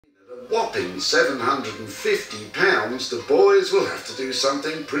A whopping £750, the boys will have to do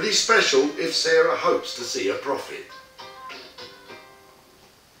something pretty special if Sarah hopes to see a profit.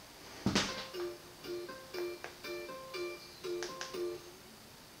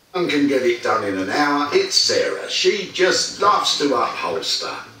 One can get it done in an hour. It's Sarah. She just loves to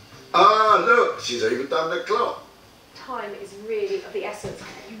upholster. Ah, look, she's even done the clock. Time is really of the essence.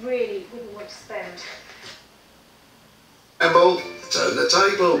 You really wouldn't want to spend. Campbell, turn the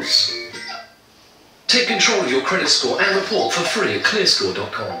tables. Take control of your credit score and report for free at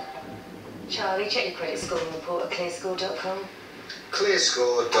clearscore.com. Charlie, check your credit score and report at clearscore.com.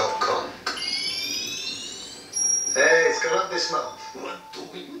 Clearscore.com. Hey, it's gone up this month. What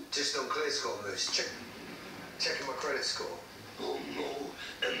doing? Just on ClearScore moves. Checking my credit score. Oh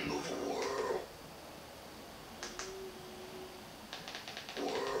no, end of the world.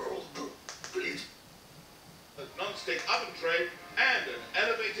 Please. A non-stick oven tray and an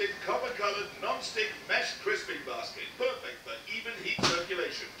elevated copper-colored non-stick mesh